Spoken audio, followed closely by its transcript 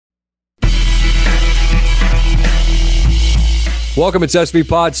Welcome. It's SB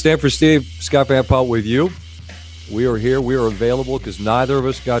Pod. Stanford Steve, Scott Van Pelt with you. We are here. We are available because neither of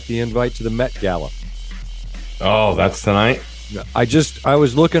us got the invite to the Met Gala. Oh, that's tonight? I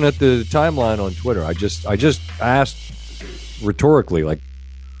was looking at the timeline on Twitter. I just asked rhetorically, like,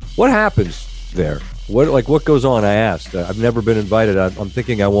 what happens there? What goes on? I asked. I've never been invited. I'm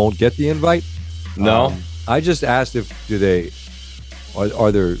thinking I won't get the invite. No. I just asked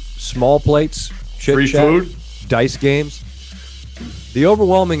are there small plates, free food, dice games? The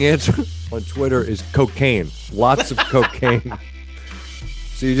overwhelming answer on Twitter is cocaine. Lots of cocaine.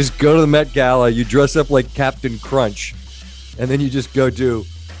 So you just go to the Met Gala, you dress up like Captain Crunch, and then you just go do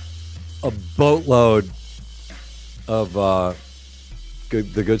a boatload of the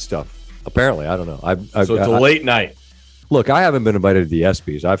good stuff. Apparently, I don't know. So it's a late night. Look, I haven't been invited to the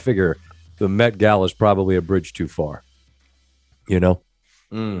ESPYs. I figure the Met Gala is probably a bridge too far. You know?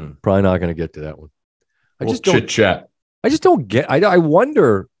 Probably not going to get to that one. Chit-chat. I just don't get. I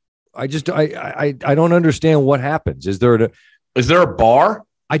wonder. I don't understand what happens. Is there a bar?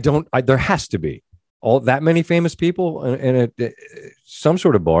 There has to be all that many famous people in some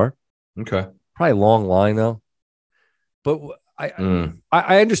sort of bar. Okay, probably a long line though. But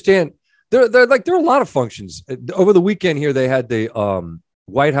I understand. There are a lot of functions over the weekend. Here they had the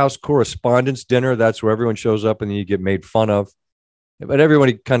White House Correspondents' Dinner. That's where everyone shows up and then you get made fun of. But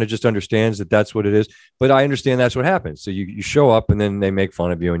everybody kind of just understands that that's what it is. But I understand that's what happens. So you show up and then they make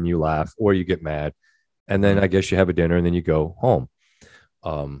fun of you and you laugh or you get mad. And then I guess you have a dinner and then you go home.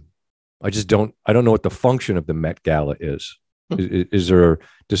 I don't know what the function of the Met Gala is.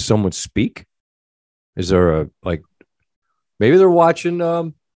 Does someone speak? Is there maybe they're watching. I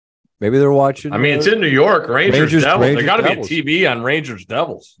mean, it's in New York, Rangers Devils. There got to be a TV on Rangers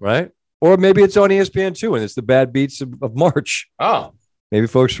Devils. Right. Or maybe it's on ESPN too, and it's the bad beats of March. Oh. Maybe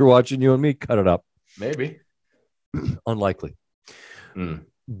folks are watching you and me cut it up. Maybe. Unlikely.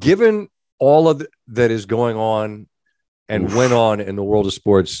 Given all of that is going on and went on in the world of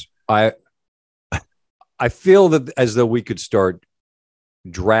sports, I feel that as though we could start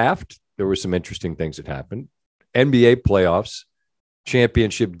draft. There were some interesting things that happened. NBA playoffs,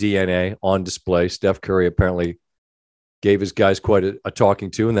 championship DNA on display. Steph Curry apparently gave his guys quite a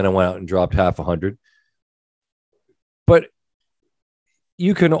talking to, and then I went out and dropped half 100. But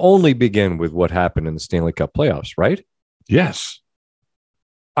you can only begin with what happened in the Stanley Cup playoffs, right? Yes.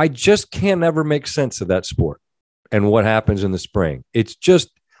 I just can't ever make sense of that sport and what happens in the spring. It's just,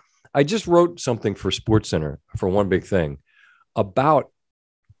 I just wrote something for SportsCenter for One Big Thing about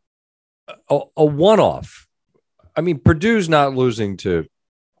a one-off. I mean, Purdue's not losing to,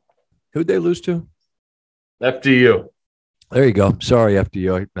 who'd they lose to? FDU. There you go. Sorry,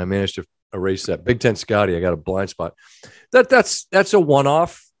 FDU. I managed to erase that. Big Ten Scotty, I got a blind spot. That's a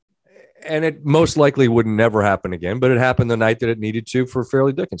one-off, and it most likely would never happen again, but it happened the night that it needed to for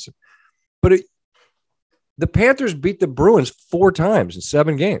Fairleigh Dickinson. But the Panthers beat the Bruins 4 times in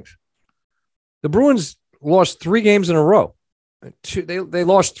 7 games. The Bruins lost 3 games in a row. They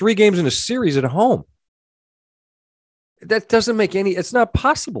lost 3 games in a series at home. That doesn't make it's not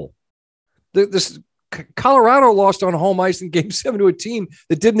possible. Colorado lost on home ice in Game 7 to a team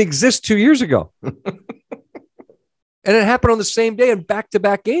that didn't exist 2 years ago. And it happened on the same day in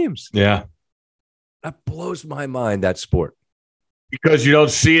back-to-back games. Yeah. That blows my mind, that sport. Because you don't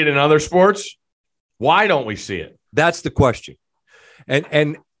see it in other sports? Why don't we see it? That's the question.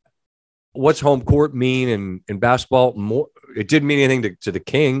 And what's home court mean in basketball? It didn't mean anything to the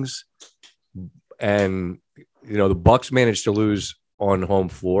Kings. And, the Bucks managed to lose on home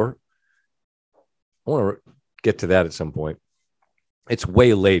floor. I want to get to that at some point. It's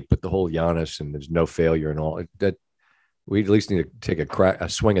way late, but the whole Giannis and there's no failure and all that, we at least need to take a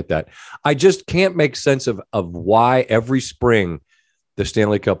swing at that. I just can't make sense of why every spring the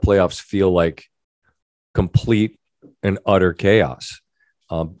Stanley Cup playoffs feel like complete and utter chaos.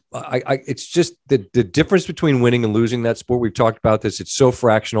 It's just the difference between winning and losing that sport. We've talked about this. It's so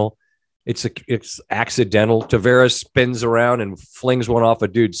fractional. It's accidental. Tavares spins around and flings one off a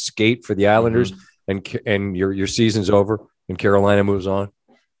dude's skate for the Islanders. And your season's over and Carolina moves on.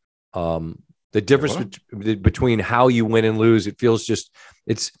 The difference between how you win and lose, it feels just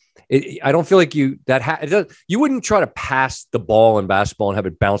I don't feel like you wouldn't try to pass the ball in basketball and have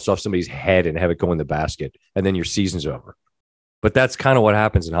it bounce off somebody's head and have it go in the basket and then your season's over. But that's kind of what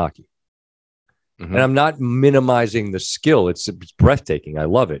happens in hockey. And I'm not minimizing the skill. It's breathtaking. I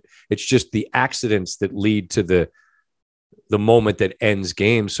love it. It's just the accidents that lead to the moment that ends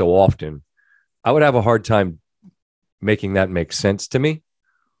games so often. I would have a hard time making that make sense to me.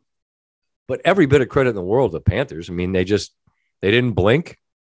 But every bit of credit in the world to the Panthers. I mean, they didn't blink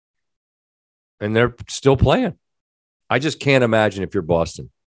and they're still playing. I just can't imagine if you're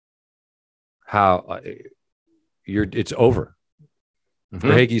Boston how it's over.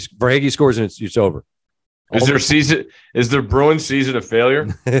 Verhaeghe scores and it's over. Is their Bruins season a failure?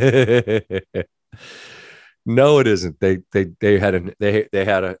 No, it isn't. They had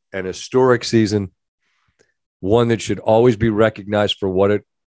an historic season, one that should always be recognized for what it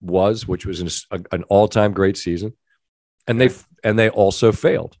was, which was an all-time great season. And they also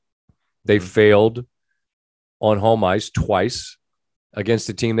failed. They failed on home ice twice against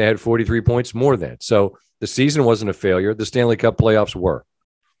a team they had 43 points more than. So the season wasn't a failure. The Stanley Cup playoffs were.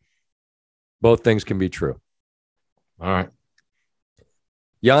 Both things can be true. All right.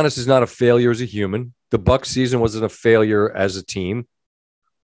 Giannis is not a failure as a human. The Bucks season wasn't a failure as a team.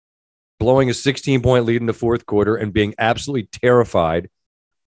 Blowing a 16-point lead in the fourth quarter and being absolutely terrified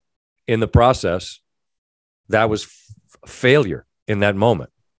in the process, that was failure in that moment.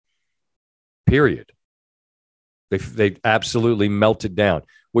 Period. They absolutely melted down,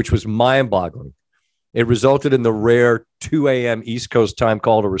 which was mind-boggling. It resulted in the rare 2 a.m. East Coast time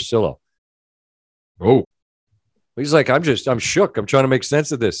call to Russillo. Oh. He's like, I'm shook. I'm trying to make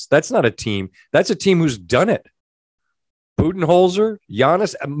sense of this. That's not a team. That's a team who's done it. Budenholzer,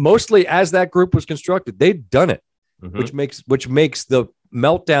 Giannis, mostly as that group was constructed, they'd done it, which makes the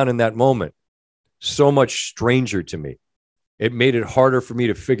meltdown in that moment so much stranger to me. It made it harder for me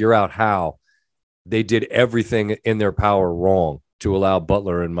to figure out how they did everything in their power wrong to allow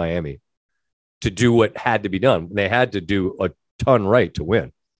Butler and Miami to do what had to be done. They had to do a ton right to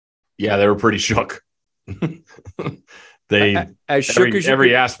win. Yeah, they were pretty shook.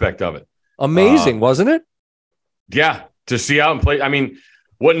 Every aspect of it. Amazing, wasn't it? Yeah, to see out and play. I mean,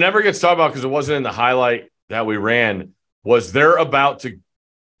 what never gets talked about because it wasn't in the highlight that we ran was they're about to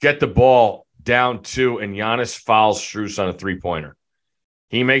get the ball down 2 and Giannis fouls Strus on a 3-pointer.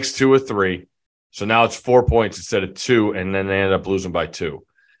 He makes 2 of 3. So now it's 4 points instead of 2, and then they ended up losing by 2.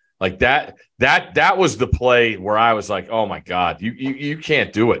 Like that was the play where I was like, oh my God, you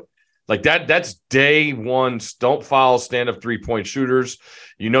can't do it. Like that's day one. Don't foul stand-up 3-point shooters.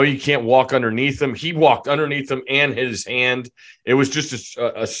 You can't walk underneath them. He walked underneath them and hit his hand. It was just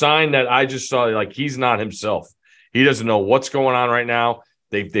a sign that I just saw, like, he's not himself. He doesn't know what's going on right now.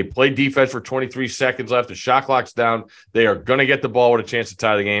 They played defense for 23 seconds left. The shot clock's down. They are going to get the ball with a chance to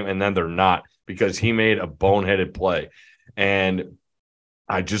tie the game, and then they're not because he made a boneheaded play. And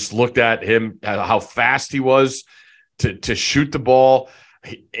I just looked at him, how fast he was to shoot the ball.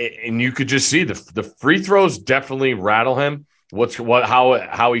 And you could just see the free throws definitely rattle him.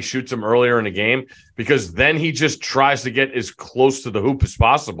 How he shoots them earlier in the game, because then he just tries to get as close to the hoop as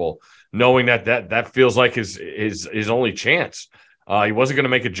possible, knowing that feels like his only chance. He wasn't going to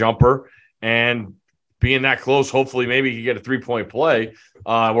make a jumper, and being that close, hopefully maybe he get a 3-point play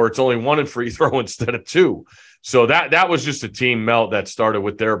where it's only 1 in free throw instead of 2. So that was just a team melt that started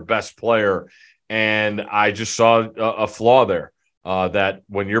with their best player, and I just saw a flaw there. That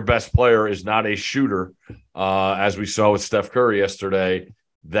when your best player is not a shooter, as we saw with Steph Curry yesterday,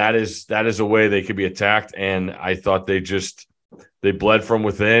 that is a way they could be attacked. And I thought they bled from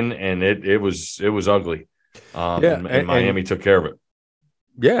within, and it was ugly. And Miami took care of it.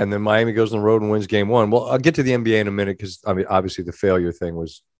 Yeah, and then Miami goes on the road and wins game 1. Well, I'll get to the NBA in a minute because, I mean, obviously the failure thing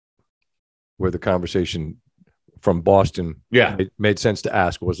was where the conversation from Boston made sense to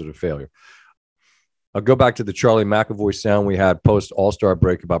ask, was it a failure? I'll go back to the Charlie McAvoy sound we had post All-Star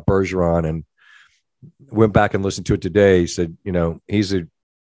break about Bergeron, and went back and listened to it today. He said,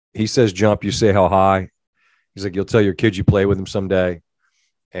 he says jump, you say how high. He's like, you'll tell your kids you play with him someday.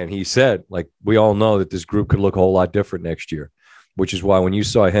 And he said, like, we all know that this group could look a whole lot different next year, which is why when you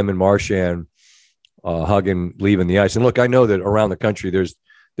saw him and Marchand hugging, leaving the ice, and look, I know that around the country there's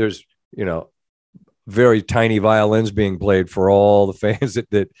very tiny violins being played for all the fans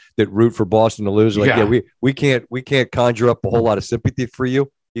that root for Boston to lose. Like, we can't conjure up a whole lot of sympathy for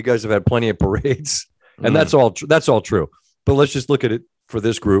you. You guys have had plenty of parades, and that's all true. But let's just look at it for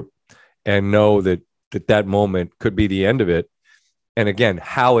this group and know that moment could be the end of it. And again,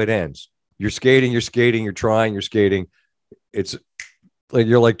 how it ends. You're skating, you're trying, you're skating. It's like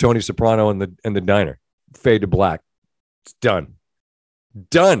you're like Tony Soprano in the diner. Fade to black. It's done.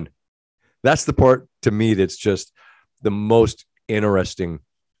 Done. That's the part to me that's just the most interesting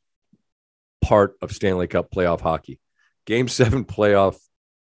part of Stanley Cup playoff hockey. Game 7 playoff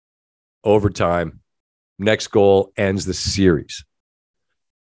overtime. Next goal ends the series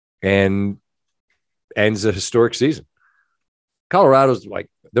and ends a historic season. Colorado's like,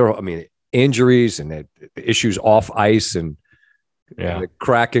 injuries and issues off ice, and the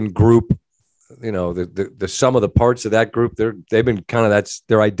Kraken group the sum of the parts of that group. They've been kind of, that's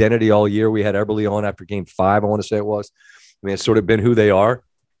their identity all year. We had Eberle on after game 5. I want to say it was. I mean, it's sort of been who they are.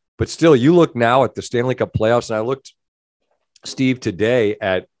 But still, you look now at the Stanley Cup playoffs, and I looked, Steve, today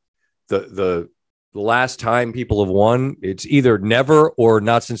at the last time people have won. It's either never or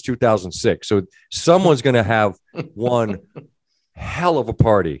not since 2006. So someone's going to have one hell of a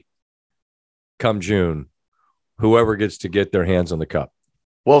party come June, whoever gets to get their hands on the cup.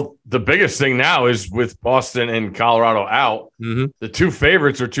 Well, the biggest thing now is with Boston and Colorado out, the two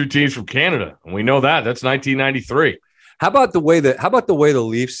favorites are two teams from Canada, and we know that. That's 1993. How about the way the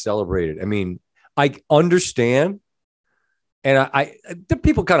Leafs celebrated? I mean, I understand, and I the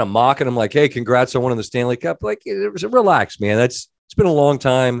people kind of mocking them like, "Hey, congrats on winning the Stanley Cup." Like, it was relax, man. It's been a long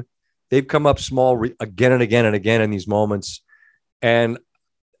time. They've come up small again and again and again in these moments, and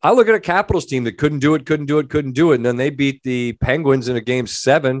I look at a Capitals team that couldn't do it, and then they beat the Penguins in a game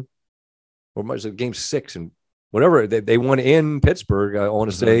 7, or was it game 6, and whatever. They won in Pittsburgh. I want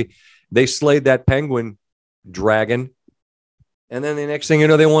to say they slayed that Penguin dragon, and then the next thing you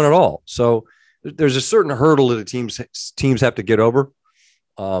know, they won it all. So there's a certain hurdle that the teams have to get over.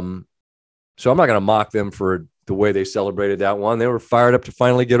 So I'm not going to mock them for the way they celebrated that one. They were fired up to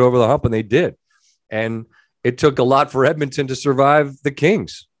finally get over the hump, and they did. And it took a lot for Edmonton to survive the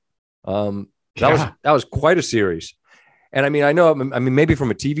Kings. That was quite a series. And I mean, maybe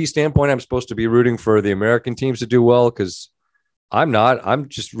from a TV standpoint, I'm supposed to be rooting for the American teams to do well, because I'm not. I'm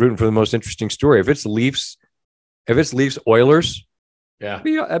just rooting for the most interesting story. If it's Leafs Oilers,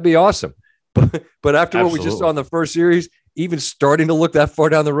 that'd be awesome. But after what we just saw in the first series, even starting to look that far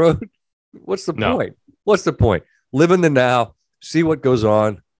down the road, what's the point? What's the point? Live in the now, see what goes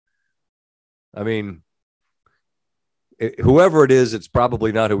on. I mean, whoever it is, it's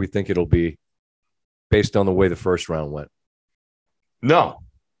probably not who we think it'll be based on the way the first round went. No,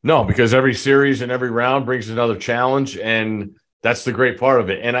 because every series and every round brings another challenge, and that's the great part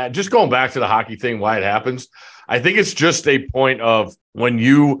of it. And just going back to the hockey thing, why it happens, I think it's just a point of when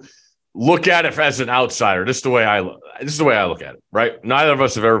you look at it as an outsider. This is the way I look at it, right? Neither of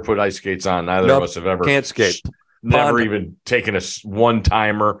us have ever put ice skates on. Neither of us have ever can't skate. Never even taken a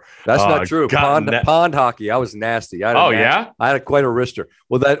one-timer. That's not true. Pond hockey, I was nasty. I had quite a wrister.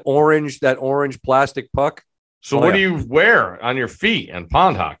 Well, that orange plastic puck. So what do you wear on your feet in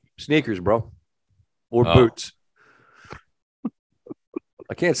pond hockey? Sneakers, bro, or boots.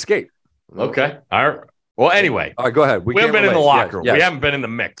 I can't skate. Okay. All right. Well, anyway. All right, go ahead. We haven't been in the locker room. Yes. We haven't been in the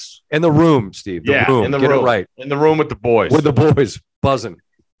mix. In the room, Steve. In the room. Get it right. In the room with the boys. With the boys buzzing.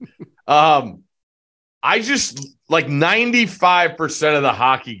 I just, like, 95% of the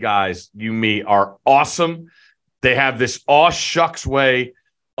hockey guys you meet are awesome. They have this aw shucks way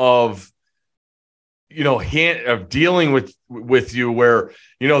of, of dealing with you, where,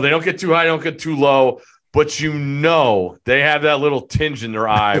 they don't get too high, don't get too low, but they have that little tinge in their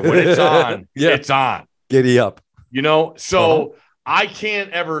eye. When it's on, it's on. Giddy up. So I can't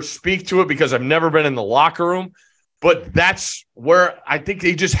ever speak to it because I've never been in the locker room. But that's where I think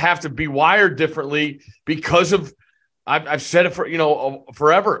they just have to be wired differently because of, I've said it for,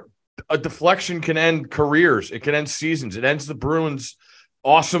 forever. A deflection can end careers. It can end seasons. It ends the Bruins'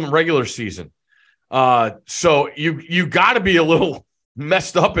 awesome regular season. So you got to be a little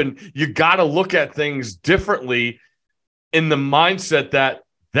messed up, and you got to look at things differently in the mindset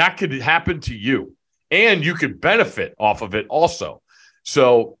that could happen to you, and you could benefit off of it also.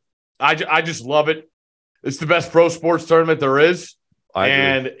 So I just love it. It's the best pro sports tournament there is.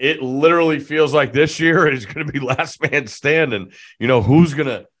 And it literally feels like this year is going to be last man standing. Who's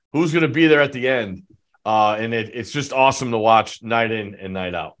gonna be there at the end? And it's just awesome to watch night in and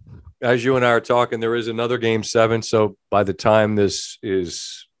night out. As you and I are talking, there is another game 7. So by the time this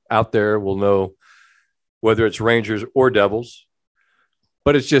is out there, we'll know whether it's Rangers or Devils.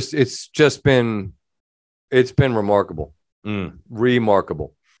 But it's just been remarkable.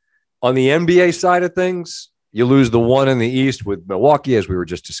 Remarkable. On the NBA side of things, you lose the one in the East with Milwaukee, as we were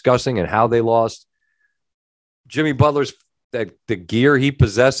just discussing, and how they lost. Jimmy Butler's the gear he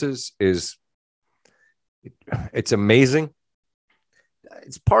possesses it's amazing.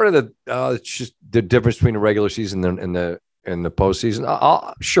 It's part of it's just the difference between the regular season and the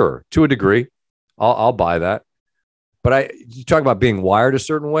postseason. Sure, to a degree, I'll buy that. But you talk about being wired a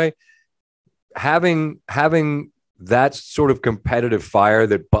certain way, having that sort of competitive fire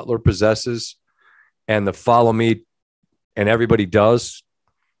that Butler possesses, and the follow me, and everybody does.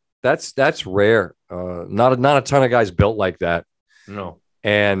 That's rare. Not a ton of guys built like that. No.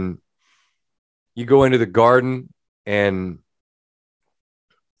 And you go into the Garden, and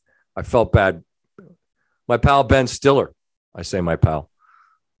I felt bad. My pal Ben Stiller. I say my pal.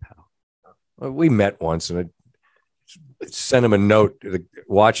 we met once, and I sent him a note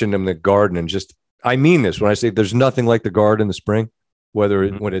watching him in the Garden, and just I mean this when I say there's nothing like the Garden in the spring, whether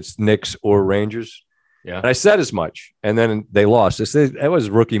when it's Knicks or Rangers. Yeah, and I said as much, and then they lost. That was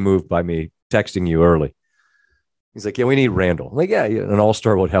a rookie move by me texting you early. He's like, "Yeah, we need Randall." I'm like, yeah, an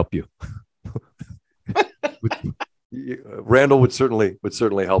all-star would help you. Randall would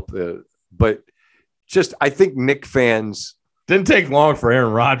certainly help, but just I think Knick fans didn't take long for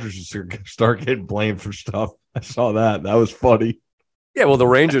Aaron Rodgers to start getting blamed for stuff. I saw that. That was funny. Yeah, well, the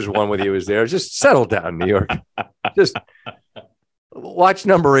Rangers won with you was there. Just settle down, New York. Just watch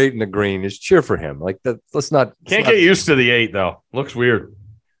number 8 in the green. Just cheer for him. Like that. Can't get used to the 8 though. Looks weird.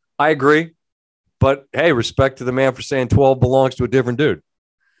 I agree, but hey, respect to the man for saying 12 belongs to a different dude,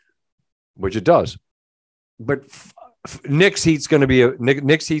 which it does. But Knicks Heat's going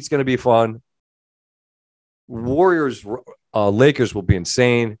to be fun. Warriors Lakers will be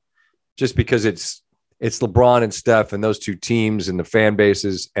insane, just because it's LeBron and Steph and those two teams and the fan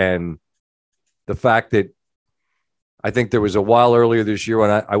bases, and the fact that I think there was a while earlier this year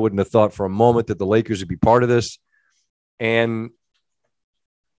when I wouldn't have thought for a moment that the Lakers would be part of this, and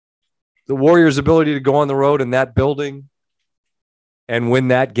the Warriors' ability to go on the road in that building and win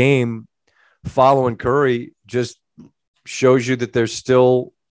that game following Curry just shows you that there's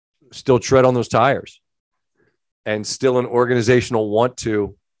still tread on those tires and still an organizational want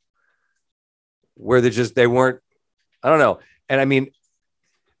to, where they weren't, I don't know. And I mean,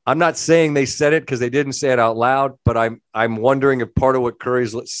 I'm not saying they said it because they didn't say it out loud, but I'm wondering if part of what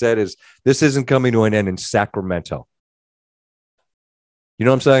Curry's said is this isn't coming to an end in Sacramento. You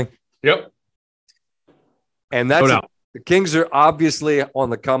know what I'm saying? Yep. And the Kings are obviously on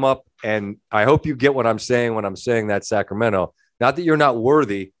the come up, and I hope you get what I'm saying when I'm saying that Sacramento. Not that you're not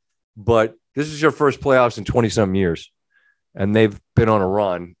worthy, but this is your first playoffs in 20-some years, and they've been on a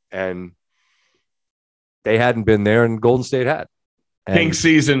run, and they hadn't been there, and Golden State had. King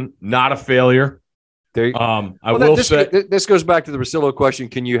season, not a failure. I will say this goes back to the Russillo question: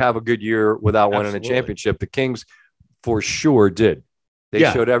 can you have a good year without winning a championship? The Kings, for sure, did. They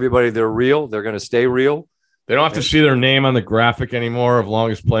showed everybody they're real. They're going to stay real. They don't have to see their name on the graphic anymore of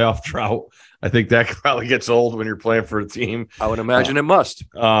longest playoff drought. I think that probably gets old when you're playing for a team. I would imagine it must.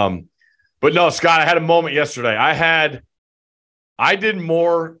 But no, Scott, I had a moment yesterday. I did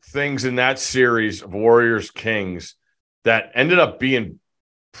more things in that series of Warriors Kings that ended up being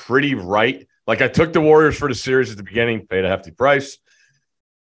pretty right. Like I took the Warriors for the series at the beginning, paid a hefty price,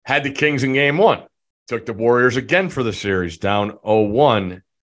 had the Kings in game 1. Took the Warriors again for the series, down 0-1.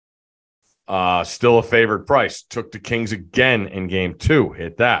 Still a favored price. Took the Kings again in game 2,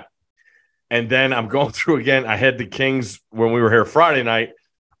 hit that. And then I'm going through again. I had the Kings when we were here Friday night,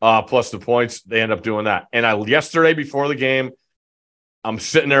 plus the points. They end up doing that. And yesterday before the game, I'm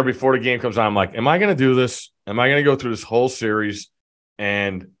sitting there before the game comes on. I'm like, am I going to do this? Am I going to go through this whole series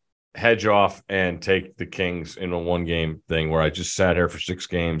and hedge off and take the Kings in a 1-game thing where I just sat here for 6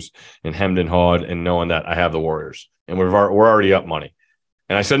 games and hemmed and hawed and knowing that I have the Warriors and we're already up money?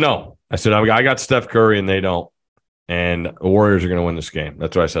 And I said, no. I said, I got Steph Curry and they don't. And the Warriors are going to win this game.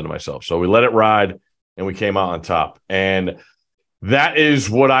 That's what I said to myself. So we let it ride and we came out on top. And that is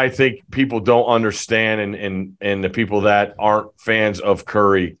what I think people don't understand. And the people that aren't fans of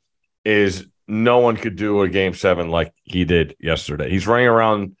Curry is no one could do a game 7 like he did yesterday. He's running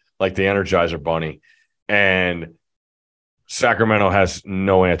around like the Energizer Bunny, and Sacramento has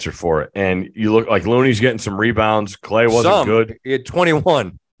no answer for it. And you look like Looney's getting some rebounds. Clay wasn't good. He had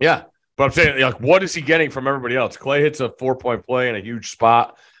 21. Yeah. But I'm saying, like, what is he getting from everybody else? Clay hits a 4-point play in a huge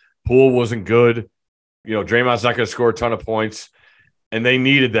spot. Poole wasn't good. You know, Draymond's not going to score a ton of points. And they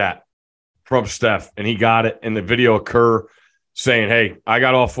needed that from Steph, and he got it. And the video of Kerr saying, hey, I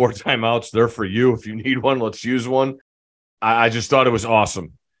got all 4 timeouts. They're for you. If you need one, let's use one. I just thought it was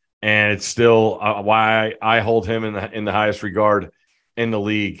awesome. And it's still why I hold him in the highest regard in the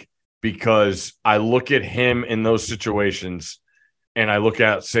league, because I look at him in those situations and I look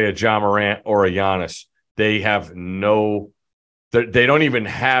at, say, a Ja Morant or a Giannis. They don't even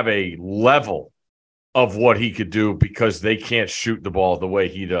have a level of what he could do because they can't shoot the ball the way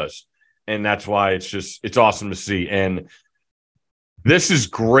he does. And that's why it's awesome to see. And this is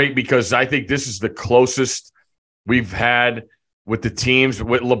great because I think this is the closest we've had with the teams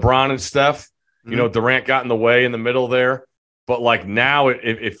with LeBron and Steph. You know, Durant got in the way in the middle there, but like now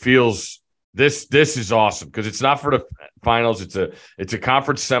it feels this is awesome because it's not for the finals. It's a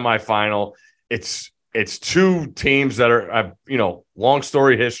conference semifinal. It's 2 teams that have, you know, long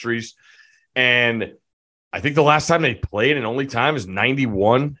story histories. And I think the last time they played in only time is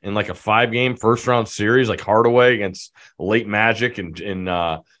 91 in like a 5-game first round series, like Hardaway against late Magic and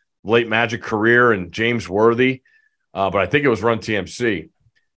late Magic career and James Worthy, but I think it was Run TMC.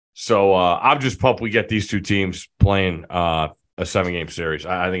 So I'm just pumped we get these two teams playing a 7-game series.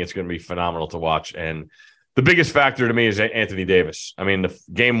 I think it's going to be phenomenal to watch. And the biggest factor to me is Anthony Davis. I mean, the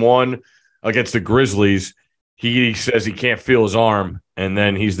game 1 against the Grizzlies, he says he can't feel his arm, and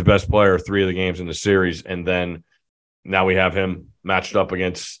then he's the best player 3 of the games in the series. And then now we have him matched up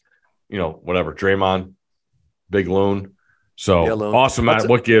against, whatever, Draymond, Big Loon. So awesome, Matt.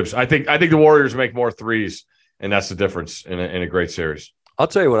 What gives? I think the Warriors make more threes, and that's the difference in a great series. I'll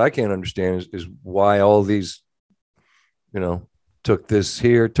tell you what I can't understand is why all these, took this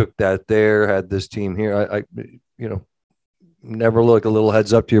here, took that there, had this team here. I never look a little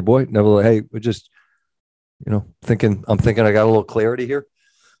heads up to your boy. Never look, hey, we're just, I'm thinking I got a little clarity here.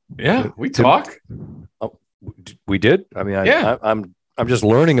 Yeah, we talk. We did. I mean, I'm just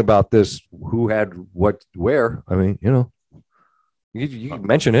learning about this. Who had what, where? I mean, you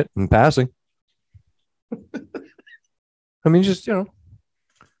mention it in passing. I mean, just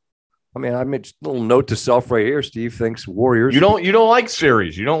I made a little note to self right here. Steve thinks Warriors. You don't like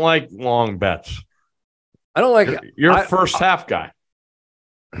series. You don't like long bets. I don't like. You're a first half guy.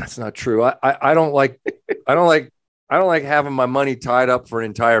 That's not true. I don't like. I don't like having my money tied up for an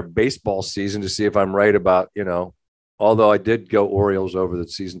entire baseball season to see if I'm right about. Although I did go Orioles over the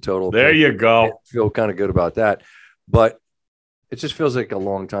season total. There you go. I feel kind of good about that, but it just feels like a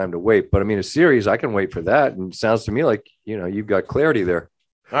long time to wait. But I mean, a series, I can wait for that, and it sounds to me like you've got clarity there.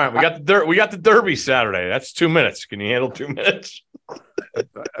 All right, we got the Derby Saturday. That's 2 minutes. Can you handle 2 minutes?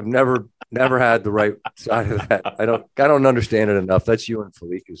 I've never had the right side of that. I don't understand it enough. That's you and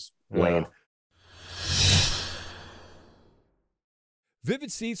Felika's lane.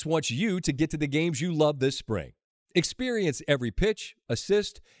 Vivid Seats wants you to get to the games you love this spring. Experience every pitch,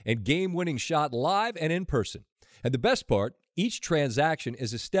 assist, and game-winning shot live and in person. And the best part, each transaction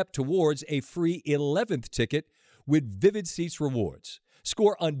is a step towards a free 11th ticket with Vivid Seats rewards.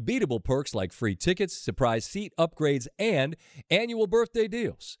 Score unbeatable perks like free tickets, surprise seat upgrades, and annual birthday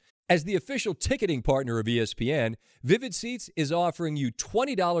deals. As the official ticketing partner of ESPN, Vivid Seats is offering you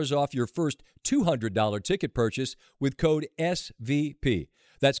 $20 off your first $200 ticket purchase with code SVP.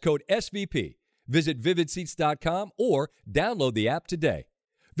 That's code SVP. Visit vividseats.com or download the app today.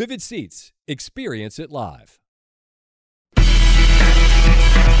 Vivid Seats. Experience it live.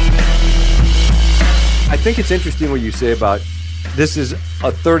 I think it's interesting what you say about this is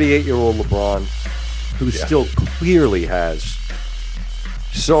a 38-year-old LeBron who still clearly has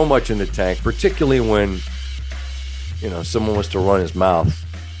so much in the tank, particularly when, someone wants to run his mouth,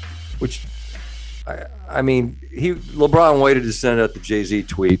 which, LeBron waited to send out the Jay-Z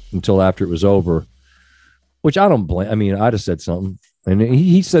tweet until after it was over, which I don't blame. I mean, I'd have said something. And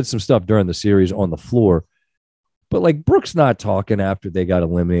he said some stuff during the series on the floor. But, Brooks not talking after they got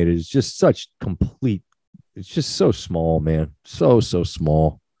eliminated is just such complete. It's just so small, man. So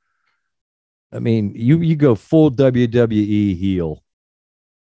small. I mean, you go full WWE heel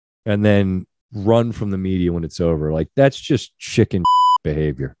and then run from the media when it's over. That's just chicken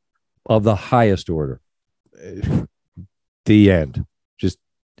behavior of the highest order. The end. Just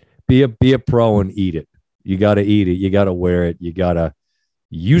be a pro and eat it. You got to eat it. You got to wear it.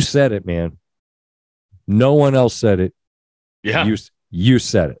 You said it, man. No one else said it. Yeah. You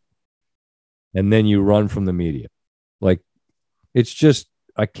said it. And then you run from the media. It's just,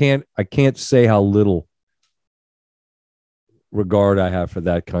 I can't say how little regard I have for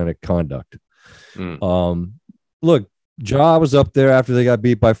that kind of conduct. Look, Ja was up there after they got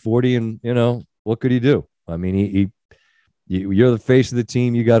beat by 40 and, what could he do? I mean, you're the face of the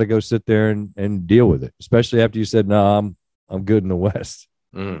team. You got to go sit there and deal with it, especially after you said, no, I'm good in the West.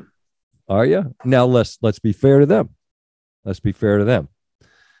 Are you? Now let's be fair to them. Let's be fair to them.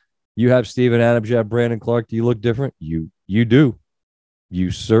 You have Steven Adams, you have Brandon Clark. Do you look different? You do.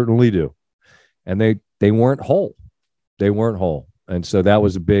 You certainly do. And they weren't whole. They weren't whole. And so that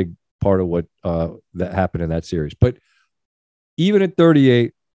was a big part of what that happened in that series. But even at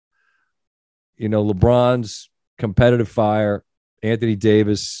 38, LeBron's competitive fire, Anthony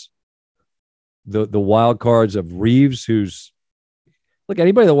Davis, the wild cards of Reeves, who's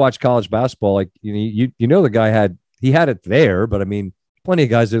anybody that watched college basketball, the guy had it there, but I mean, plenty of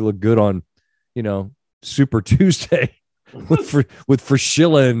guys that look good on, Super Tuesday with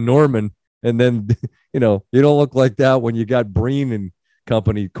Fraschilla and Norman. And then, you don't look like that when you got Breen and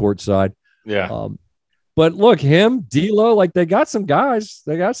company courtside. Yeah. But look, him, D'Lo, they got some guys.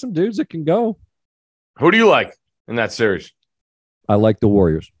 They got some dudes that can go. Who do you like in that series? I like the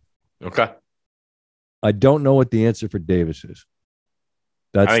Warriors. Okay. I don't know what the answer for Davis is.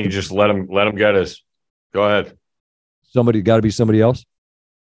 I think you just let him get his. Go ahead. Got to be somebody else.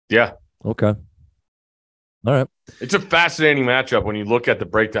 Yeah. Okay. All right. It's a fascinating matchup when you look at the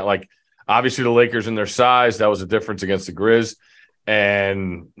breakdown. Like, obviously, the Lakers in their size, that was a difference against the Grizz.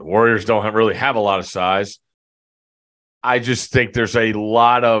 And the Warriors don't really have a lot of size. I just think there's a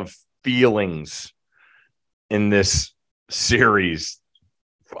lot of feelings in this series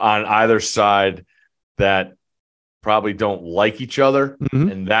on either side that probably don't like each other.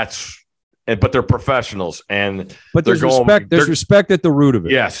 Mm-hmm. But they're professionals. But there's respect. There's respect at the root of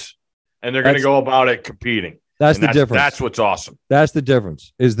it. Yes. And they're going to go about it competing. That's the difference. That's what's awesome. That's the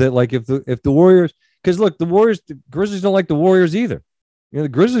difference. Is that like if the Warriors, because look, the Grizzlies don't like the Warriors either. You know, the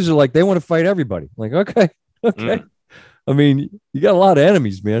Grizzlies are like, they want to fight everybody. Like, okay. I mean, you got a lot of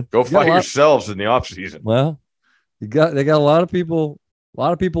enemies, man. Go fight yourselves in the offseason. Well, they got a lot of people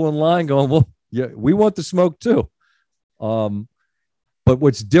in line going, well, yeah, we want the smoke too. But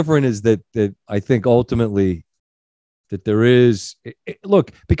what's different is that I think ultimately that there is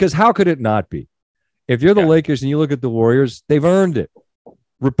look, because how could it not be? If you're the Lakers and you look at the Warriors, they've earned it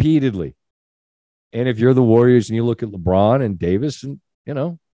repeatedly. And if you're the Warriors and you look at LeBron and Davis, and you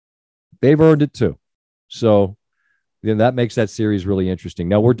know, they've earned it too. So then that makes that series really interesting.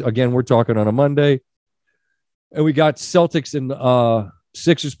 Now we're talking on a Monday, and we got Celtics and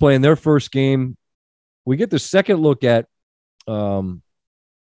Sixers playing their first game. We get the second look at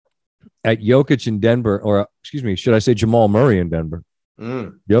Jokic in Denver, or excuse me, should I say Jamal Murray in Denver?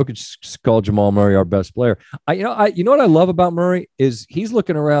 Jokic called Jamal Murray our best player. You know what I love about Murray is he's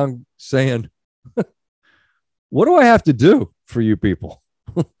looking around saying, what do I have to do for you people?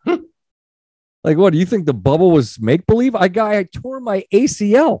 Like, what do you think the bubble was make believe? I tore my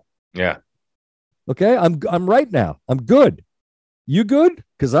ACL. Yeah. Okay. I'm right now. I'm good. You good?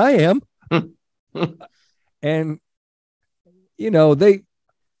 Because I am. And you know,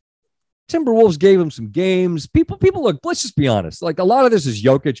 Timberwolves gave him some games. People look, let's just be honest. Like, a lot of this is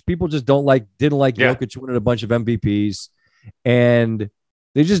Jokic. People just didn't like Jokic winning a bunch of MVPs. And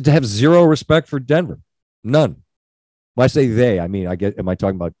they just have zero respect for Denver. None. When I say they, I mean, am I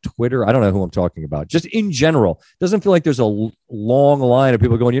talking about Twitter? I don't know who I'm talking about. Just in general, doesn't feel like there's a long line of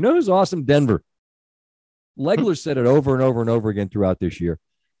people going, you know who's awesome? Denver. Legler said it over and over and over again throughout this year.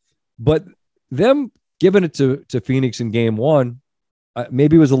 But them giving it to Phoenix in game one,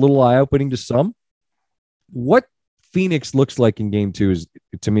 maybe it was a little eye-opening to some. What Phoenix looks like in game two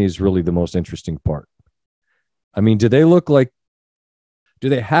to me is really the most interesting part. I mean, do they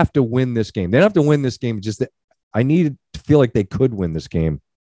have to win this game? They don't have to win this game. Just that I need to feel like they could win this game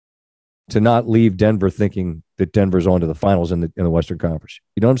to not leave Denver thinking that Denver's on to the finals in the Western Conference.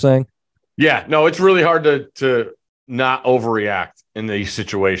 You know what I'm saying? Yeah. No, it's really hard to not overreact in these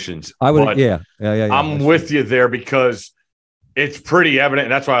situations. I would, yeah. I'm with you there because it's pretty evident.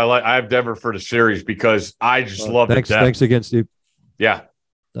 And that's why I have Denver for the series, because I just love the depth. Thanks again, Steve. Yeah.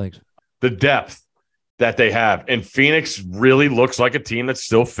 Thanks. The depth that they have. And Phoenix really looks like a team that's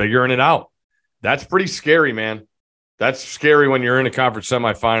still figuring it out. That's pretty scary, man. That's scary when you're in a conference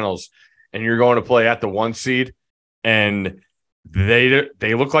semifinals and you're going to play at the 1 seed and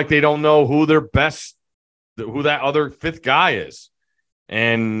they look like they don't know who their best, who that other fifth guy is.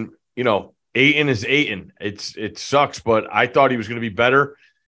 And, you know, Ayton is Ayton. It sucks, but I thought he was going to be better.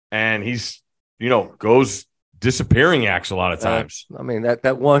 And he's, you know, goes disappearing acts a lot of times. I mean,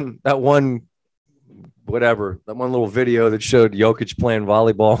 that one little video that showed Jokic playing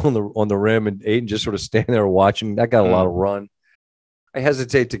volleyball on the rim and Ayton just sort of standing there watching, that got a lot of run. I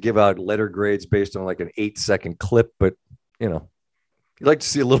hesitate to give out letter grades based on like an 8-second clip, but you know, you'd like to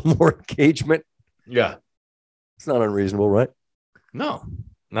see a little more engagement. Yeah. It's not unreasonable, right? No,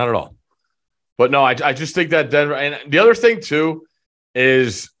 not at all. But no, I just think that Denver, and the other thing too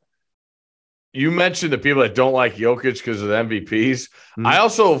is you mentioned the people that don't like Jokic because of the MVPs. Mm-hmm. I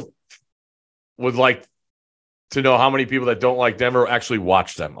also would like to know how many people that don't like Denver actually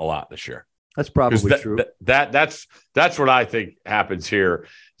watch them a lot this year. That's probably true. That's what I think happens here.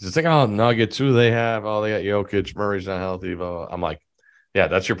 It's like, oh, Nuggets, who they have? Oh, they got Jokic, Murray's not healthy. Blah, blah. I'm like, yeah,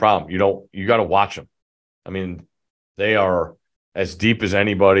 that's your problem. You got to watch them. I mean, they are as deep as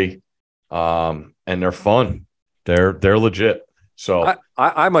anybody, and they're fun. They're legit. So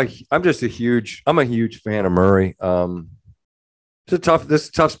I'm just a huge fan of Murray. This is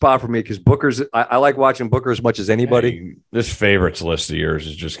a tough spot for me because Booker's. I like watching Booker as much as anybody. Hey, this favorites list of yours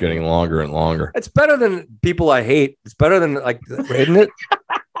is just getting longer and longer. It's better than people I hate. It's better than isn't it?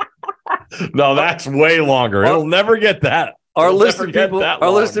 No, that's way longer. It'll never get that. Our list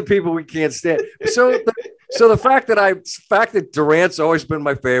of people we can't stand. So the fact that Durant's always been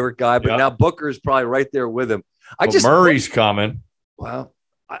my favorite guy, but now Booker is probably right there with him. Murray's coming. Wow.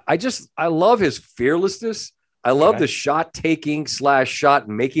 I love his fearlessness. I love the shot taking / shot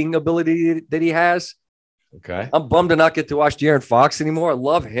making ability that he has. Okay. I'm bummed to not get to watch De'Aaron Fox anymore. I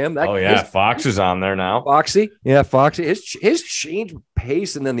love him. Fox is on there now. Foxy. Yeah, Foxy. His change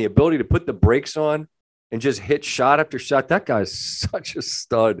pace and then the ability to put the brakes on and just hit shot after shot. That guy's such a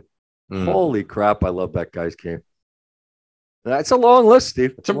stud. Holy crap. I love that guy's game. That's a long list,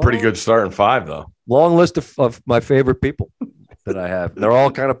 Steve. It's a pretty good starting 5, though. Long list of my favorite people that I have. They're all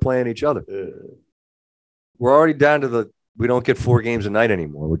kind of playing each other. We're already down to we don't get 4 games a night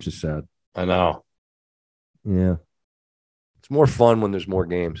anymore, which is sad. I know. Yeah. It's more fun when there's more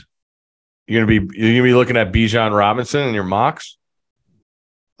games. You're gonna be looking at Bijan Robinson in your mocks?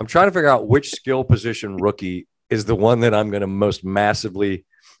 I'm trying to figure out which skill position rookie is the one that I'm going to most massively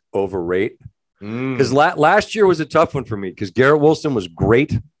overrate. Because last year was a tough one for me because Garrett Wilson was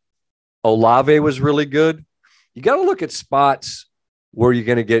great. Olave was really good. You got to look at spots where you're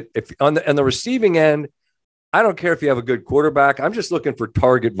going to get on the receiving end. I don't care if you have a good quarterback. I'm just looking for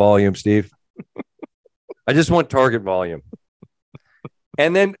target volume, Steve. I just want target volume.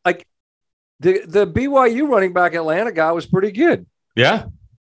 And then like the BYU running back Atlanta guy was pretty good. Yeah.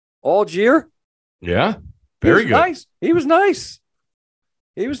 Algier. Yeah. Very good. Nice. He was nice.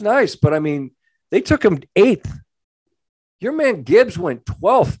 But I mean, they took him 8th. Your man Gibbs went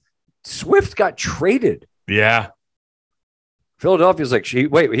 12th. Swift got traded. Yeah. Philadelphia's like,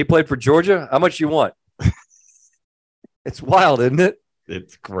 wait, he played for Georgia? How much you want? It's wild, isn't it?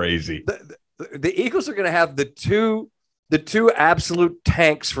 It's crazy. The Eagles are going to have the two absolute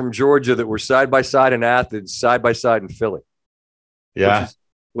tanks from Georgia that were side by side in Athens, side by side in Philly. Yeah.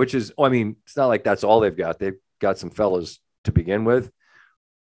 Which is, I mean, it's not like that's all they've got. They've got some fellas to begin with.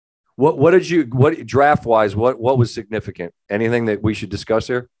 What draft wise, what was significant? Anything that we should discuss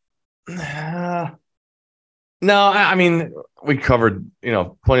here? No, I mean, we covered,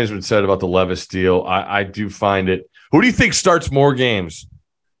 plenty has been said about the Levis deal. I do find it. Who do you think starts more games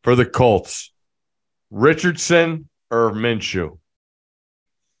for the Colts? Richardson or Minshew?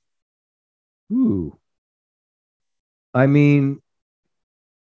 Ooh. I mean,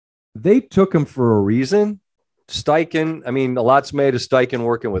 they took him for a reason. Steichen, I mean, a lot's made of Steichen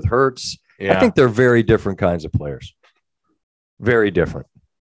working with Hurts. Yeah. I think they're very different kinds of players. Very different.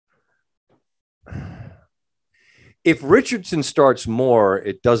 If Richardson starts more,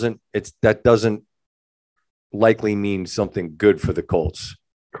 that doesn't likely mean something good for the Colts.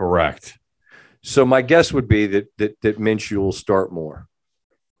 Correct. So my guess would be that Minshew will start more.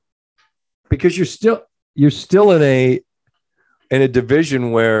 Because you're still in a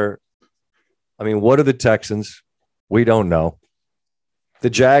division where, I mean, what are the Texans? We don't know.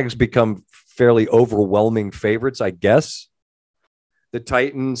 The Jags become fairly overwhelming favorites, I guess. The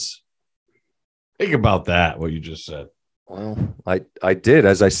Titans. Think about that, what you just said. Well, I did,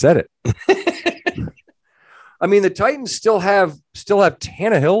 as I said it. I mean, the Titans still have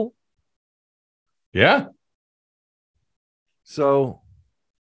Tannehill. Yeah. So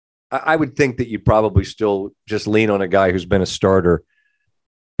I would think that you probably still just lean on a guy who's been a starter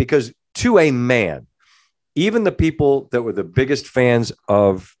because to a man, even the people that were the biggest fans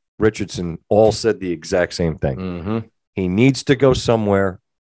of Richardson all said the exact same thing. Mm-hmm. He needs to go somewhere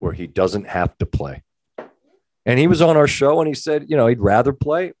where he doesn't have to play. And he was on our show and he said, he'd rather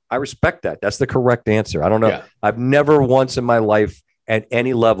play. I respect that. That's the correct answer. I don't know. Yeah. I've never once in my life at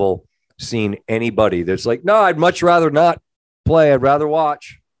any level seen anybody that's like, no, I'd much rather not play. I'd rather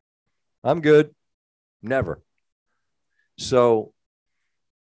watch. I'm good. Never. So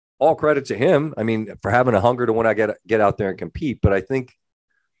all credit to him. I mean, for having a hunger to want to get out there and compete. But I think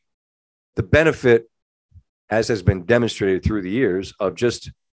the benefit, as has been demonstrated through the years, of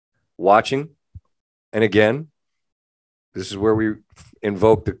just watching. And again, this is where we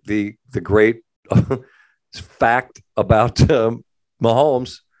invoke the great fact about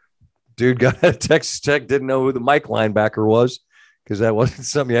Mahomes. Dude got a Texas Tech, didn't know who the Mike linebacker was because that wasn't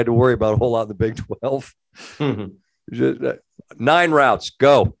something you had to worry about a whole lot in the Big 12. Just, 9 routes,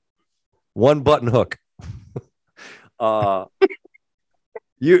 go. 1 button hook. Who's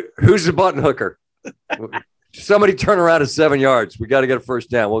the button hooker? Somebody turn around at 7 yards. We got to get a first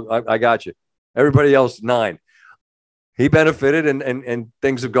down. Well, I got you. Everybody else 9. He benefited, and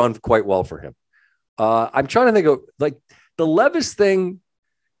things have gone quite well for him. I'm trying to think of like the Levis thing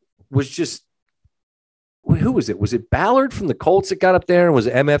was just who was it? Was it Ballard from the Colts that got up there and was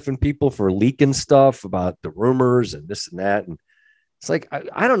MFing people for leaking stuff about the rumors and this and that? And it's like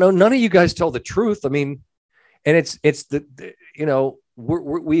I don't know. None of you guys tell the truth. I mean, and it's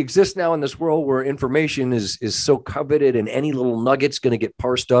we exist now in this world where information is so coveted and any little nugget's going to get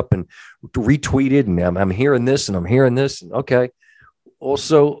parsed up and retweeted. And I'm hearing this and I'm hearing this. And okay.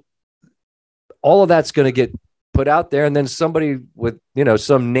 Also, all of that's going to get put out there, and then somebody with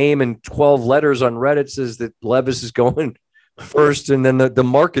some name in 12 letters on Reddit says that Levis is going first, and then the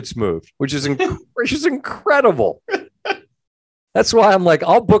market's moved, which is incredible. That's why I'm like,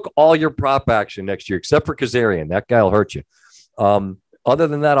 I'll book all your prop action next year, except for Kazarian. That guy will hurt you. Other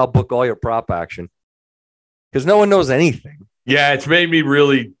than that, I'll book all your prop action because no one knows anything. Yeah, it's made me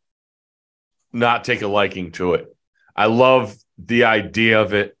really not take a liking to it. I love the idea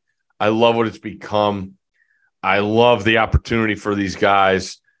of it. I love what it's become. I love the opportunity for these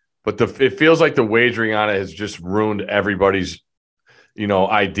guys, but it feels like the wagering on it has just ruined everybody's,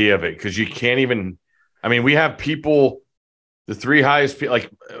 idea of it. Cause you can't even, we have people, the three highest people,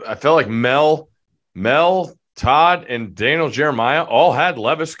 like I felt like Mel, Todd, and Daniel Jeremiah all had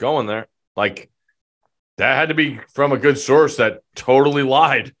Levis going there. Like that had to be from a good source that totally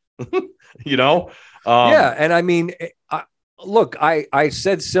lied, Yeah. And look, I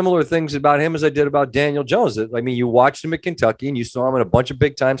said similar things about him as I did about Daniel Jones. You watched him at Kentucky and you saw him in a bunch of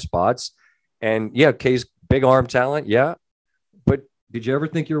big time spots. And yeah, K's big arm talent. Yeah. But did you ever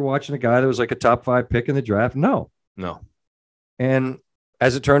think you were watching a guy that was like a top 5 pick in the draft? No. And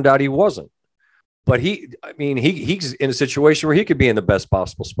as it turned out, he wasn't. But he's in a situation where he could be in the best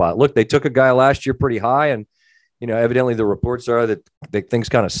possible spot. Look, they took a guy last year pretty high, and evidently the reports are that things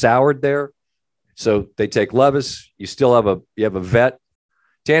kind of soured there. So they take Levis. You still have a vet.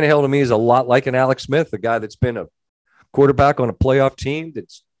 Tannehill to me is a lot like an Alex Smith, a guy that's been a quarterback on a playoff team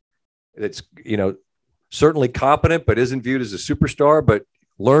that's certainly competent, but isn't viewed as a superstar. But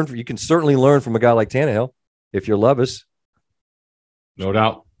you can certainly learn from a guy like Tannehill if you're Levis. No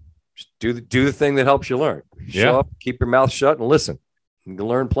doubt. Just do the thing that helps you learn. Show up, keep your mouth shut, and listen. You can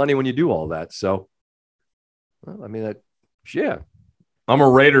learn plenty when you do all that. So, yeah. I'm a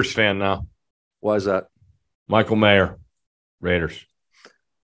Raiders fan now. Why is that? Michael Mayer, Raiders.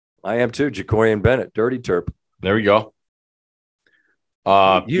 I am too. Jacorian Bennett, Dirty Terp. There we go.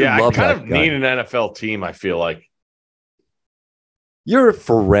 I kind of need an NFL team, I feel like. You're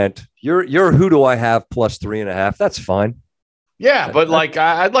for rent. You're who do I have plus 3.5? That's fine. Yeah, but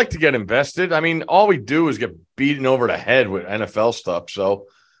I'd like to get invested. All we do is get beaten over the head with NFL stuff. So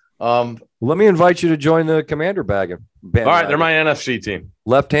let me invite you to join the Commander bag. All right, they're my NFC team.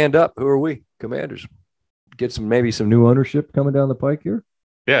 Left hand up. Who are we? Commanders. Get maybe some new ownership coming down the pike here.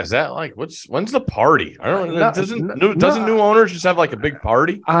 Yeah, is that when's the party? I don't know. Doesn't new owners just have like a big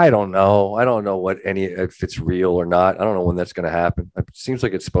party? I don't know. I don't know if it's real or not. I don't know when that's going to happen. It seems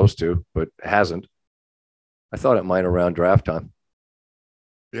like it's supposed to, but it hasn't. I thought it might around draft time.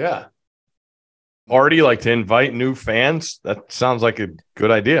 Yeah. Party, like to invite new fans? That sounds like a good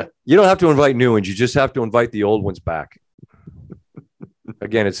idea. You don't have to invite new ones. You just have to invite the old ones back.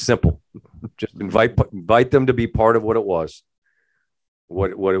 Again, it's simple. Just invite them to be part of what it was.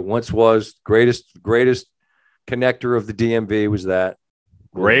 What it once was. Greatest connector of the DMV was that.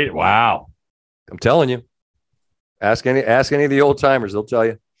 Great. Wow. I'm telling you. Ask any of the old timers. They'll tell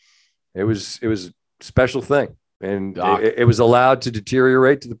you. It was a special thing. And it was allowed to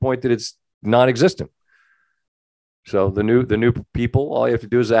deteriorate to the point that it's non-existent. So the new people, all you have to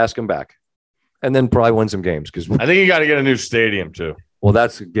do is ask them back, and then probably win some games. Because I think you got to get a new stadium too. Well,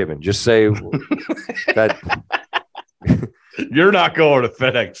 that's a given. Just say that you're not going to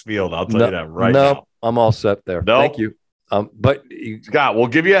FedEx Field. I'll tell you that right now. No, I'm all set there. Nope. Thank you. But Scott, we'll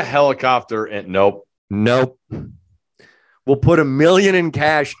give you a helicopter. And nope. We'll put $1 million in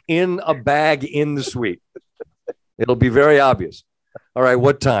cash in a bag in the suite. It'll be very obvious. All right,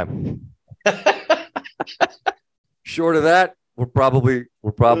 what time? Short of that, we're probably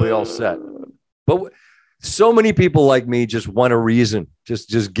all set. But so many people like me just want a reason.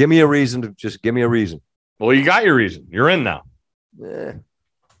 Just give me a reason give me a reason. Well, you got your reason. You're in now.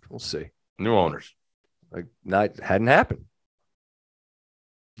 We'll see. New owners. Hadn't happened.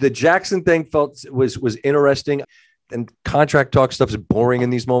 The Jackson thing was interesting. And contract talk stuff is boring in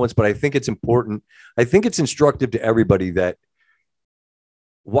these moments, but I think it's important. I think it's instructive to everybody that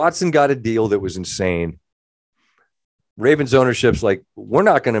Watson got a deal that was insane. Ravens ownership's like, we're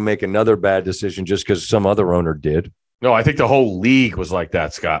not going to make another bad decision just because some other owner did. No, I think the whole league was like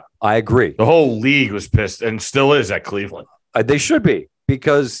that, Scott. I agree. The whole league was pissed and still is at Cleveland. They should be,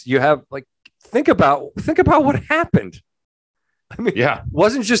 because you have think about what happened. It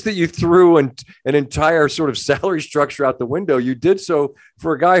wasn't just that you threw an entire sort of salary structure out the window. You did so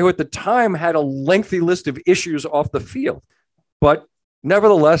for a guy who at the time had a lengthy list of issues off the field. But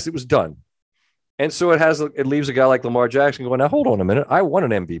nevertheless, it was done. And so it leaves a guy like Lamar Jackson going, now, hold on a minute. I won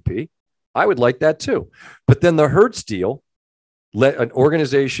an MVP. I would like that too. But then the Hurts deal let an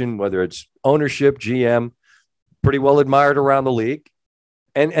organization, whether it's ownership, GM, pretty well admired around the league,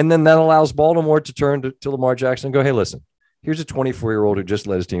 And then that allows Baltimore to turn to Lamar Jackson and go, hey, listen, here's a 24-year-old who just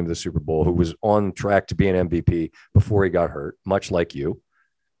led his team to the Super Bowl, who was on track to be an MVP before he got hurt, much like you.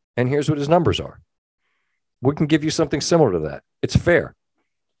 And here's what his numbers are. We can give you something similar to that. It's fair.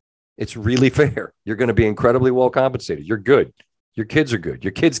 It's really fair. You're going to be incredibly well compensated. You're good. Your kids are good.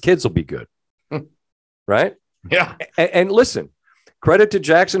 Your kids' kids will be good. Right? Yeah. And listen, credit to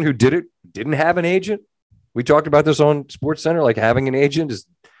Jackson, who didn't have an agent. We talked about this on SportsCenter. Like, having an agent is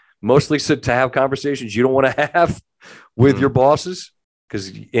mostly to have conversations you don't want to have with your bosses,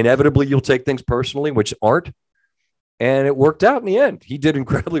 because inevitably you'll take things personally, which aren't. And it worked out in the end. He did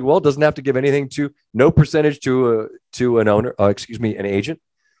incredibly well. Doesn't have to give anything no percentage to an owner, an agent.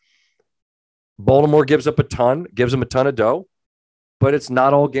 Baltimore gives him a ton of dough, but it's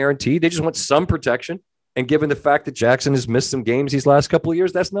not all guaranteed. They just want some protection. And given the fact that Jackson has missed some games these last couple of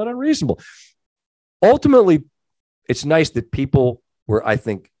years, that's not unreasonable. Ultimately, it's nice that people were, I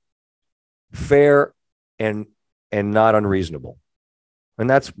think, fair and not unreasonable. And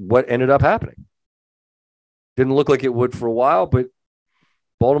that's what ended up happening. Didn't look like it would for a while, but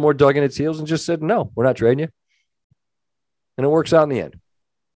Baltimore dug in its heels and just said, no, we're not trading you. And it works out in the end.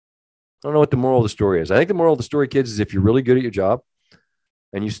 I don't know what the moral of the story is. I think the moral of the story, kids, is if you're really good at your job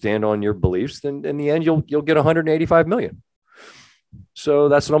and you stand on your beliefs, then in the end, you'll get $185 million. So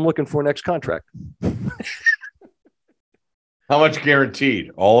that's what I'm looking for next contract. How much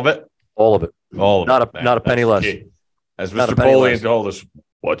guaranteed? All of it? All of it. All of it. Not a penny less. As Mr. Polian told us,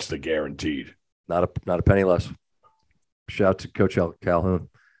 what's the guaranteed? Not a penny less. Shout out to Coach Calhoun.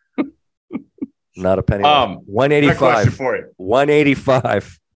 Not a penny less. 185. Got a question for you.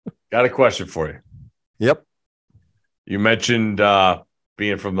 185. Got a question for you. Yep. You mentioned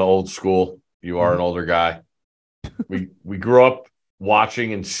being from the old school. You are an older guy. We grew up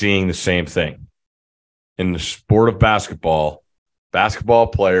watching and seeing the same thing. In the sport of basketball, basketball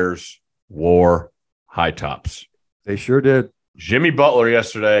players wore high tops. They sure did. Jimmy Butler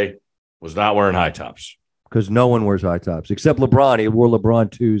yesterday was not wearing high tops. Because no one wears high tops except LeBron. He wore LeBron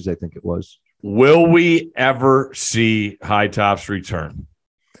 2s, I think it was. Will we ever see high tops return?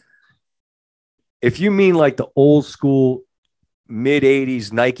 If you mean like the old school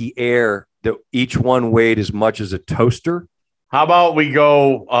mid-'80s Nike Air that each one weighed as much as a toaster. How about we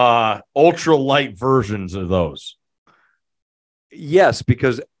go ultra light versions of those? Yes,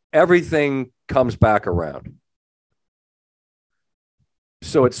 because everything comes back around.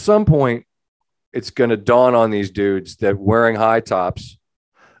 So at some point, it's going to dawn on these dudes that wearing high tops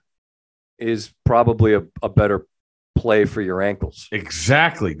is probably a better play for your ankles.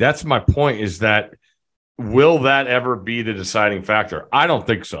 Exactly. That's my point, is that will that ever be the deciding factor? I don't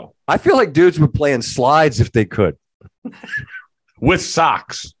think so. I feel like dudes would play in slides if they could. With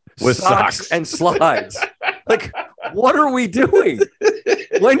socks. With socks and slides. Like, what are we doing?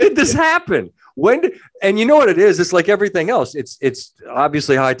 When did this happen? And you know what it is? It's like everything else. It's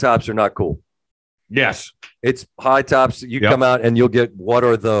obviously high tops are not cool. Yes. It's high tops. You come out and you'll get, what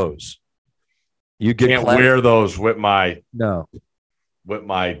are those? You can't wear those with my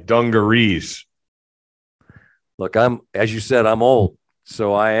dungarees. Look, as you said, I'm old.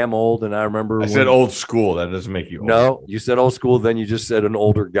 So I am old, and I remember. I said old school. That doesn't make you old. No, you said old school. Then you just said an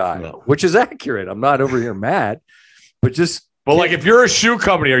older guy, which is accurate. I'm not over here mad, but just. But like, if you're a shoe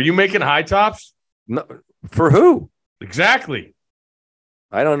company, are you making high tops? No, for who? Exactly.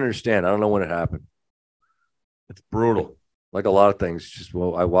 I don't understand. I don't know when it happened. It's brutal. Like a lot of things. Just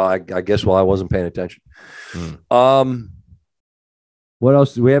I guess while I wasn't paying attention. What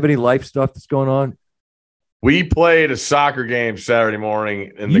else? Do we have any life stuff that's going on? We played a soccer game Saturday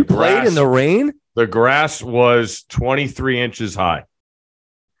morning. And you played in the rain? The grass was 23 inches high.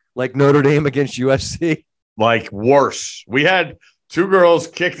 Like Notre Dame against USC? Like worse. We had two girls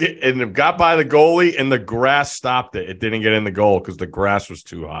kicked it and got by the goalie, and the grass stopped it. It didn't get in the goal because the grass was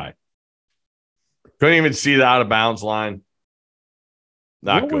too high. Couldn't even see the out of bounds line.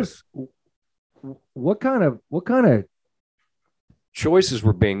 Not good. What kind of choices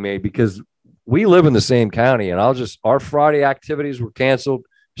were being made? Because we live in the same county, and our Friday activities were canceled,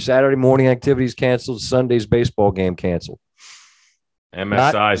 Saturday morning activities canceled, Sunday's baseball game canceled.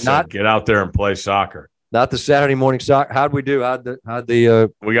 MSI said, get out there and play soccer. Not the Saturday morning soccer. How'd we do? We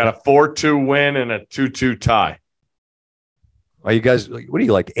got a 4-2 win and a 2-2 tie. Are you guys, what are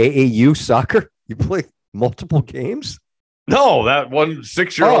you, like AAU soccer? You play multiple games? No, that one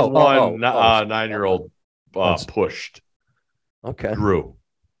 6-year-old won, 9-year-old pushed. Okay.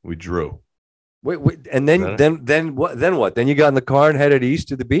 We drew. Wait, and then what? Then you got in the car and headed east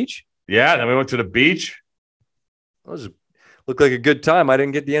to the beach? Yeah, then we went to the beach. Looked like a good time. I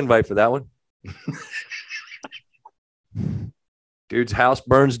didn't get the invite for that one. dude's house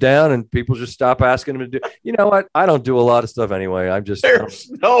burns down and people just stop asking him to do. You know what? I don't do a lot of stuff anyway. I'm just.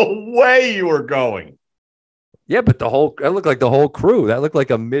 There's no way you were going. Yeah, but that looked like the whole crew. That looked like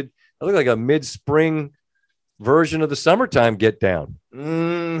a mid-spring version of the summertime get down.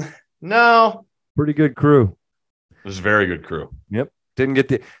 No. Pretty good crew. It was a very good crew. Yep. Didn't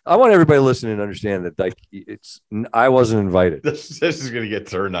get I want everybody listening to understand that I wasn't invited. This is going to get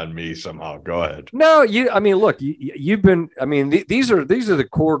turned on me somehow. Go ahead. No, look, you've been, these are the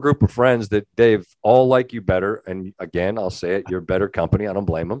core group of friends that they've all like you better. And again, I'll say it, you're better company. I don't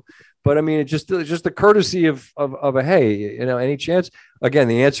blame them. But it's just the courtesy of a, hey, any chance? Again,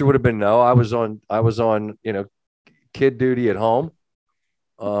 the answer would have been no. I was on, kid duty at home.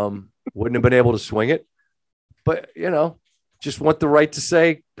 Wouldn't have been able to swing it. But, just want the right to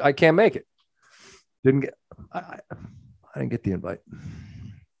say I can't make it. I didn't get the invite.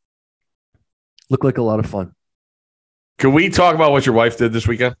 Looked like a lot of fun. Can we talk about what your wife did this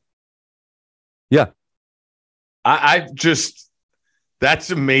weekend? Yeah. I just, that's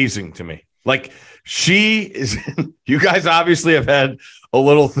amazing to me. Like, she is, you guys obviously have had a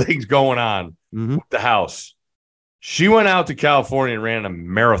little things going on with the house. She went out to California and ran a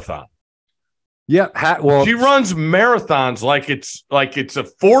marathon. Yeah. She runs marathons like it's a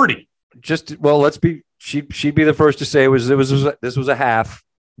 40. She'd be the first to say this was a half.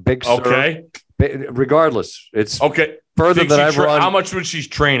 Big Sur. Okay. Regardless, it's okay. Further than I've run. How much was she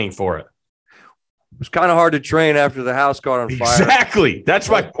training for it? It was kind of hard to train after the house caught on fire. Exactly. That's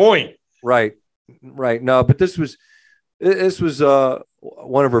my point. Right. No, but this was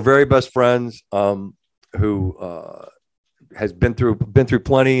one of her very best friends who has been through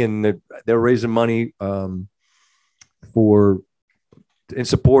plenty, and they're raising money in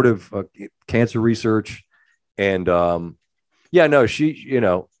support of cancer research. And she,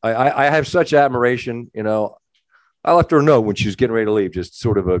 I have such admiration. I left her a note when she was getting ready to leave, just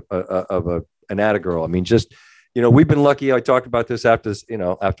sort of an atta girl. We've been lucky. I talked about this after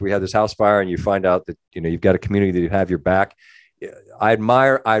we had this house fire, and you find out that you've got a community that have your back. I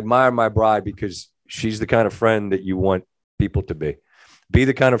admire my bride because she's the kind of friend that you want people to be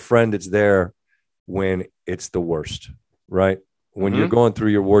the kind of friend that's there when it's the worst, right? When you're going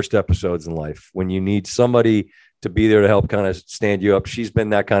through your worst episodes in life, when you need somebody to be there to help kind of stand you up. She's been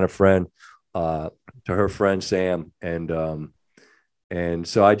that kind of friend to her friend Sam. And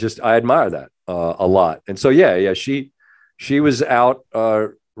so I admire that a lot. And so, she was out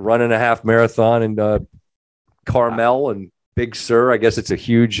running a half marathon in Carmel and Big Sur. I guess it's a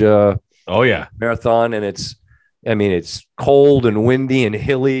huge marathon, and it's cold and windy and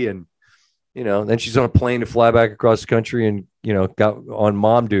hilly, and then she's on a plane to fly back across the country and got on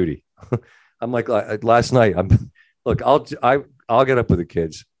mom duty. I'm like last night. I'll get up with the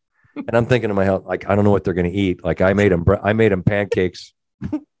kids, and I'm thinking to myself, like, I don't know what they're going to eat. Like, I made them pancakes.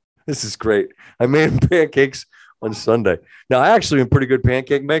 This is great. I made them pancakes on Sunday. Now, I actually am a pretty good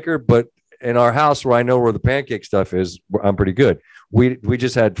pancake maker, but in our house where I know where the pancake stuff is, I'm pretty good. We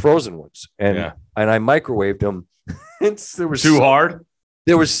just had frozen ones, and I microwaved them. There was too hard.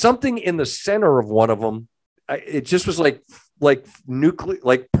 There was something in the center of one of them. It just was like nuclear,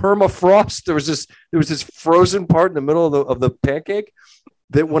 like permafrost. There was this frozen part in the middle of the pancake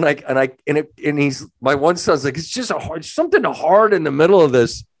that when my one son's like, it's just something hard in the middle of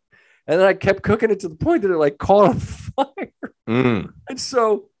this. And then I kept cooking it to the point that it like caught on fire. And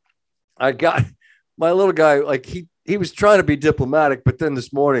so I got my little guy, like he was trying to be diplomatic, but then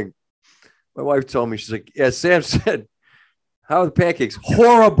this morning my wife told me, she's like, yeah, Sam said, how are the pancakes?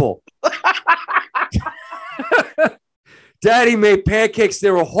 Horrible. Daddy made pancakes.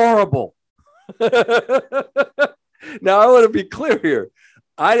 They were horrible. Now, I want to be clear here.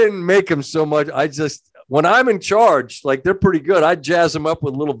 I didn't make them so much. When I'm in charge, like, they're pretty good. I jazz them up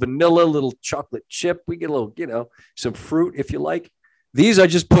with a little vanilla, little chocolate chip. We get a little, some fruit if you like. These I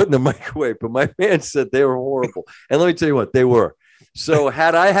just put in the microwave, but my man said they were horrible. And let me tell you what, they were. So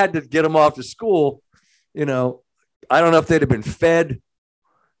had I had to get them off to school, I don't know if they'd have been fed,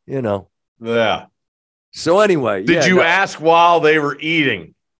 Yeah. So anyway. Did you ask while they were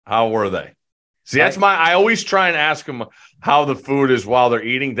eating? How were they? See, I always try and ask them how the food is while they're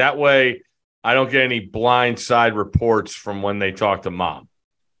eating. That way I don't get any blindside reports from when they talk to mom.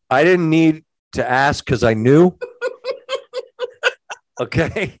 I didn't need to ask because I knew.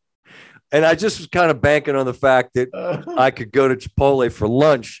 Okay. And I just was kind of banking on the fact that I could go to Chipotle for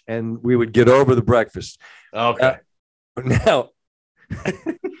lunch and we would get over the breakfast. Okay. Now,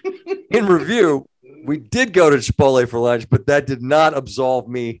 in review, we did go to Chipotle for lunch, but that did not absolve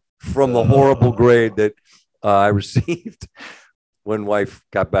me from the horrible grade that I received when wife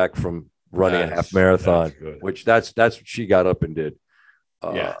got back from running a half marathon, which that's what she got up and did.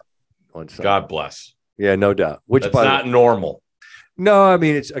 Yeah. On Sunday. God bless. Yeah, no doubt. Which that's not normal. No, I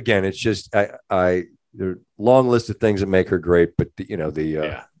mean, it's just there are a long list of things that make her great, but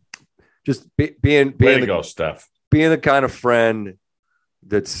just being Steph. Being the kind of friend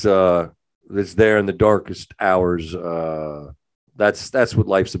that's there in the darkest hours. That's what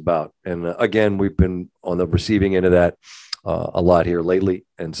life's about. And again, we've been on the receiving end of that a lot here lately,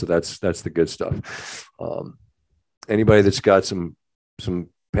 and so that's the good stuff. Anybody that's got some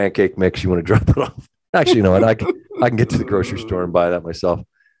pancake mix, you want to drop it off? Actually, you know what? I can get to the grocery store and buy that myself.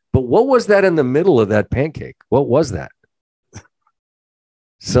 But what was that in the middle of that pancake? What was that?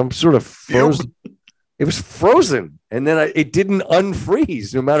 Some sort of frozen. It was frozen, and then it didn't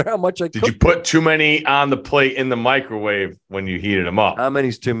unfreeze no matter how much I cooked. Did you put too many on the plate in the microwave when you heated them up? How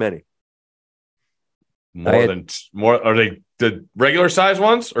many's too many? More? Are they the regular size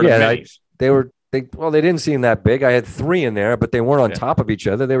ones or the minis? They didn't seem that big. I had 3 in there, but they weren't on top of each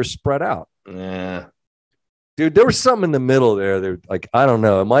other. They were spread out. Yeah. Dude, there was something in the middle there. They're like, I don't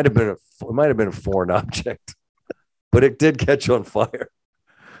know. It might have been a foreign object, but it did catch on fire.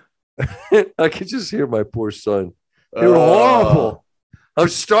 I could just hear my poor son. They were horrible. I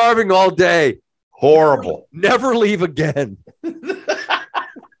was starving all day. Horrible. Never leave again.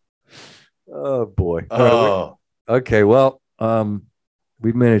 Oh boy. Oh. Okay. Well,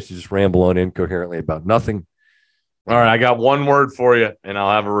 we've managed to just ramble on incoherently about nothing. All right, I got one word for you, and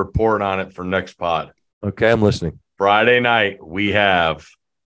I'll have a report on it for next pod. Okay, I'm listening. Friday night, we have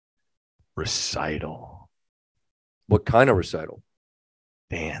recital. What kind of recital?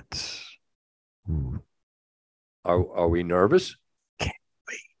 Dance. Are we nervous? Can't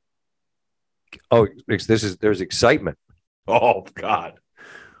wait. Oh, there's excitement. Oh God.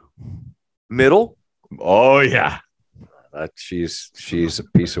 Middle? Oh yeah. She's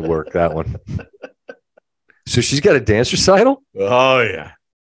a piece of work, that one. So she's got a dance recital? Oh yeah.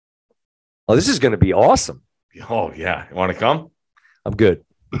 Oh, this is going to be awesome. Oh yeah. You want to come? I'm good.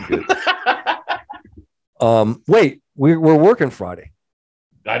 Wait, we're working Friday.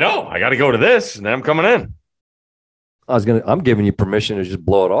 I know. I got to go to this, and then I'm coming in. I'm giving you permission to just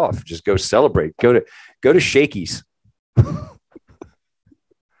blow it off. Just go celebrate. Go to Shakey's.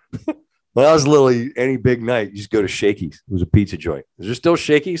 When I was little, any big night, you just go to Shakey's. It was a pizza joint. Is there still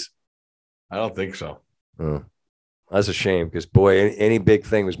Shakey's? I don't think so. Oh, that's a shame because, boy, any big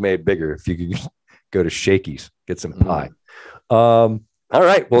thing was made bigger if you could just go to Shakey's, get some pie. All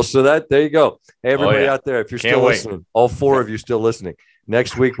right. Well, so there you go. Hey, everybody out there, if you're still listening, all 4 of you still listening,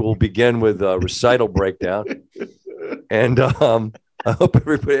 next week we'll begin with a recital breakdown. And I hope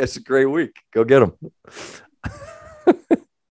everybody has a great week. Go get them.